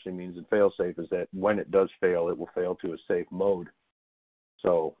what it actually means in fail-safe is that when it does fail, it will fail to a safe mode.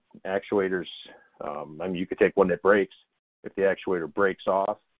 So actuators, you could take one that breaks. If the actuator breaks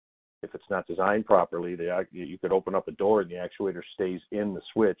off, if it's not designed properly, you could open up a door and the actuator stays in the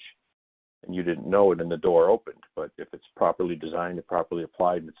switch and you didn't know it and the door opened. But if it's properly designed and properly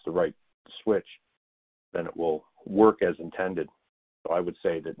applied and it's the right switch, then it will work as intended. So I would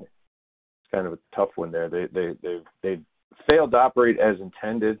say that it's kind of a tough one there. They've failed to operate as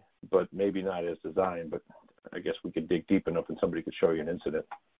intended, but maybe not as designed. But I guess we could dig deep enough and somebody could show you an incident.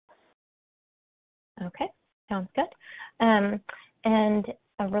 Okay, sounds good. And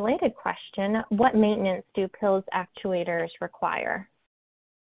a related question, what maintenance do PILS actuators require?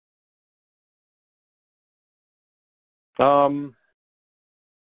 Depends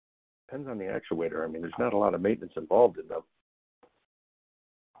on the actuator. I mean, there's not a lot of maintenance involved in them.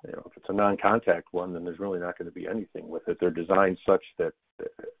 If it's a non-contact one, then there's really not going to be anything with it. They're designed such that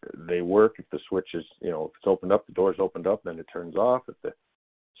they work. If the switch is, if it's opened up, the door's opened up, then it turns off. If the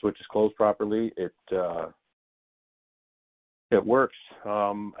switch is closed properly, it works.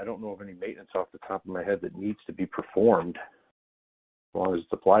 I don't know of any maintenance off the top of my head that needs to be performed as long as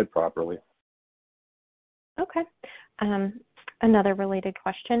it's applied properly. Okay. Another related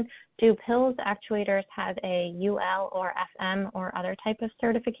question, do PILS actuators have a UL or FM or other type of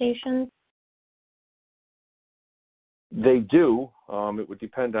certifications? They do. It would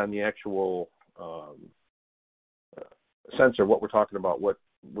depend on the actual sensor, what we're talking about, which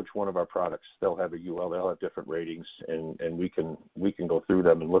one of our products. They'll have a UL, they'll have different ratings, and we can go through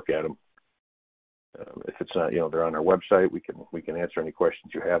them and look at them. If it's not, they're on our website, we can answer any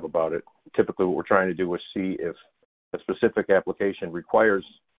questions you have about it. Typically what we're trying to do is see if a specific application requires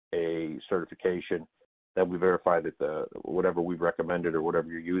a certification, that we verify that whatever we've recommended or whatever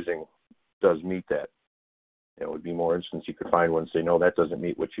you're using does meet that. It would be more instance you could find one and say, no, that doesn't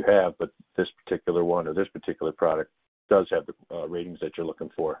meet what you have, but this particular one or this particular product does have the ratings that you're looking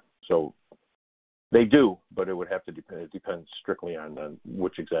for. So they do, but it would have to depend. It depends strictly on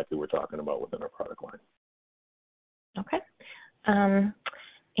which exactly we're talking about within our product line. Okay.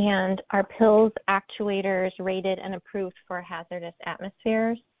 And are PILS actuators rated and approved for hazardous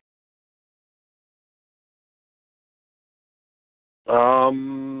atmospheres?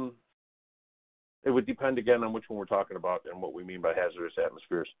 It would depend again on which one we're talking about and what we mean by hazardous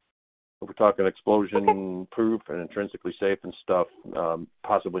atmospheres. If we're talking explosion proof and intrinsically safe and stuff,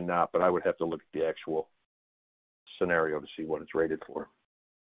 possibly not, but I would have to look at the actual scenario to see what it's rated for.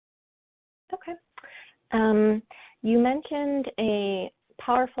 Okay. You mentioned a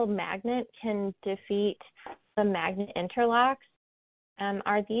powerful magnet can defeat the magnet interlocks.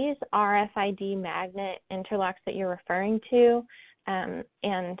 Are these RFID magnet interlocks that you're referring to? And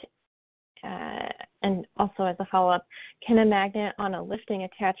also as a follow-up, can a magnet on a lifting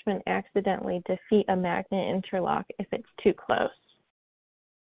attachment accidentally defeat a magnet interlock if it's too close?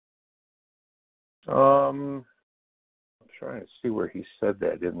 I'm trying to see where he said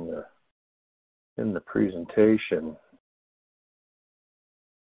that in the presentation.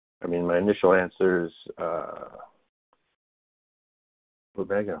 I mean, my initial answer is would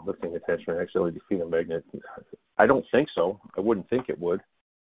magnet on lifting attachment accidentally defeat a magnet? I don't think so. I wouldn't think it would.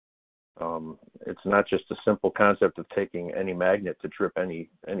 It's not just a simple concept of taking any magnet to trip any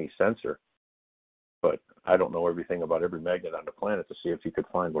sensor. But I don't know everything about every magnet on the planet to see if you could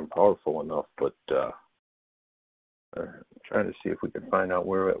find one powerful enough. But I'm trying to see if we could find out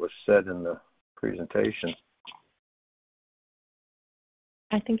where it was said in the presentation.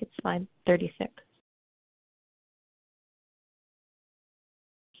 I think it's slide 36.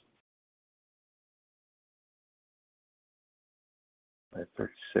 Slide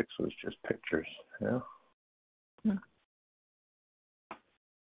 36 was just pictures, yeah? Hmm.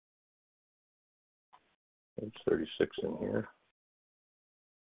 It's 36 in here.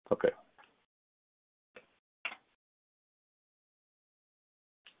 Okay.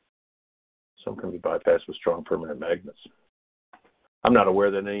 Some can be bypassed with strong permanent magnets. I'm not aware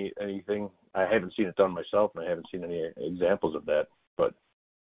that anything, I haven't seen it done myself, and I haven't seen any examples of that, but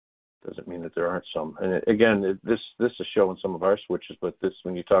doesn't mean that there aren't some. And again, this is showing some of our switches, but this,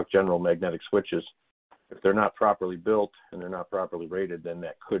 when you talk general magnetic switches, if they're not properly built and they're not properly rated, then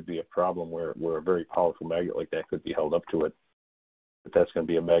that could be a problem where a very powerful magnet like that could be held up to it. But that's going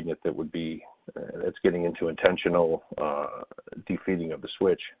to be a magnet that would be, that's getting into intentional defeating of the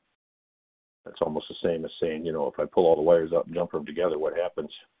switch. That's almost the same as saying, you know, if I pull all the wires up and jumper them together, what happens?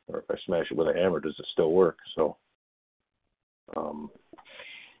 Or if I smash it with a hammer, does it still work? So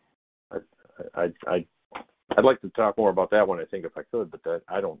I'd like to talk more about that one, I think, if I could, but that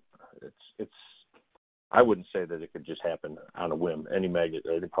I wouldn't say that it could just happen on a whim. Any magnet,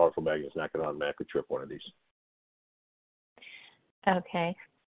 any powerful magnet is not going to automatically trip one of these. Okay.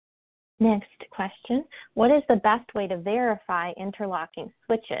 Next question. What is the best way to verify interlocking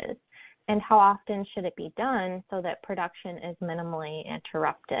switches, and how often should it be done so that production is minimally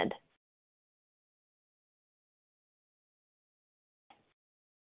interrupted?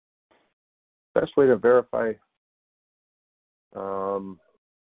 Best way to verify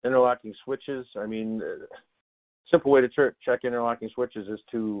interlocking switches, I mean, simple way to check interlocking switches is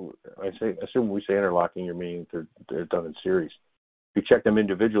to, assume we say interlocking, you mean they're done in series. If you check them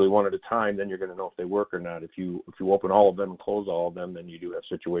individually one at a time, then you're going to know if they work or not. If you open all of them and close all of them, then you do have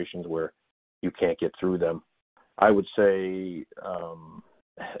situations where you can't get through them. I would say,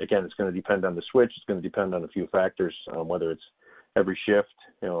 again, it's going to depend on the switch. It's going to depend on a few factors, whether it's every shift.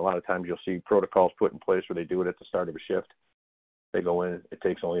 You know, a lot of times you'll see protocols put in place where they do it at the start of a shift. They go in, it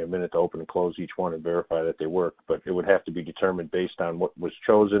takes only a minute to open and close each one and verify that they work, but it would have to be determined based on what was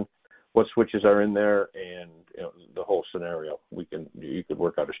chosen, what switches are in there, and you know, the whole scenario. You could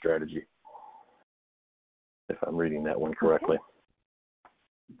work out a strategy, if I'm reading that one correctly.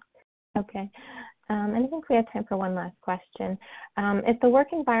 Okay. I think we have time for one last question. If the work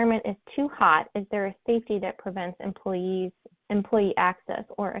environment is too hot, is there a safety that prevents employee access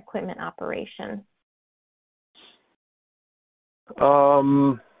or equipment operation? If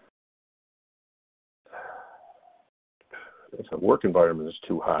the work environment is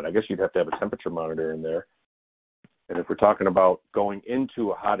too hot, I guess you'd have to have a temperature monitor in there. And if we're talking about going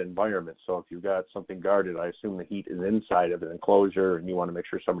into a hot environment, so if you've got something guarded, I assume the heat is inside of an enclosure and you want to make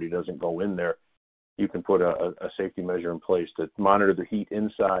sure somebody doesn't go in there, you can put a safety measure in place to monitor the heat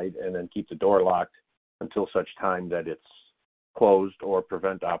inside and then keep the door locked until such time that it's closed or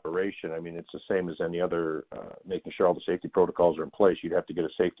prevent operation. I mean, it's the same as any other, making sure all the safety protocols are in place. You'd have to get a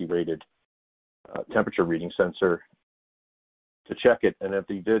safety rated temperature reading sensor to check it. And if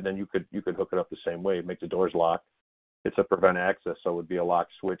you did, then you could hook it up the same way, make the doors locked. It's a prevent access, so it would be a lock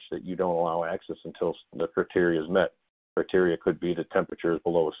switch that you don't allow access until the criteria is met. Criteria could be the temperature is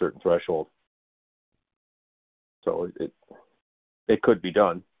below a certain threshold. So it could be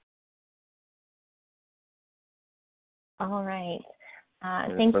done. All right.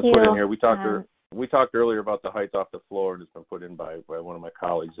 Thank you. Put in here. We talked earlier about the height off the floor, and it's been put in by one of my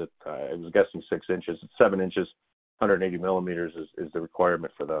colleagues. That I was guessing 6 inches. It's 7 inches. 180 millimeters is the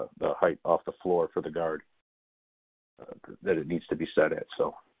requirement for the height off the floor for the guard that it needs to be set at.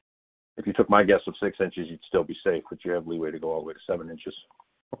 So if you took my guess of 6 inches, you'd still be safe, but you have leeway to go all the way to 7 inches.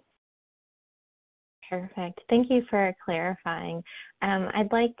 Perfect. Thank you for clarifying.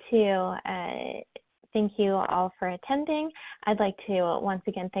 I'd like to Thank you all for attending. I'd like to once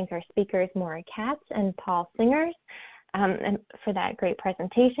again thank our speakers, Maury Katz and Paul Singers, for that great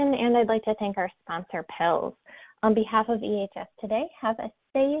presentation. And I'd like to thank our sponsor, Pills. On behalf of EHS Today, have a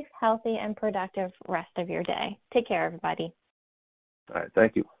safe, healthy, and productive rest of your day. Take care, everybody. All right.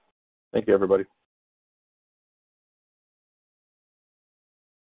 Thank you. Thank you, everybody.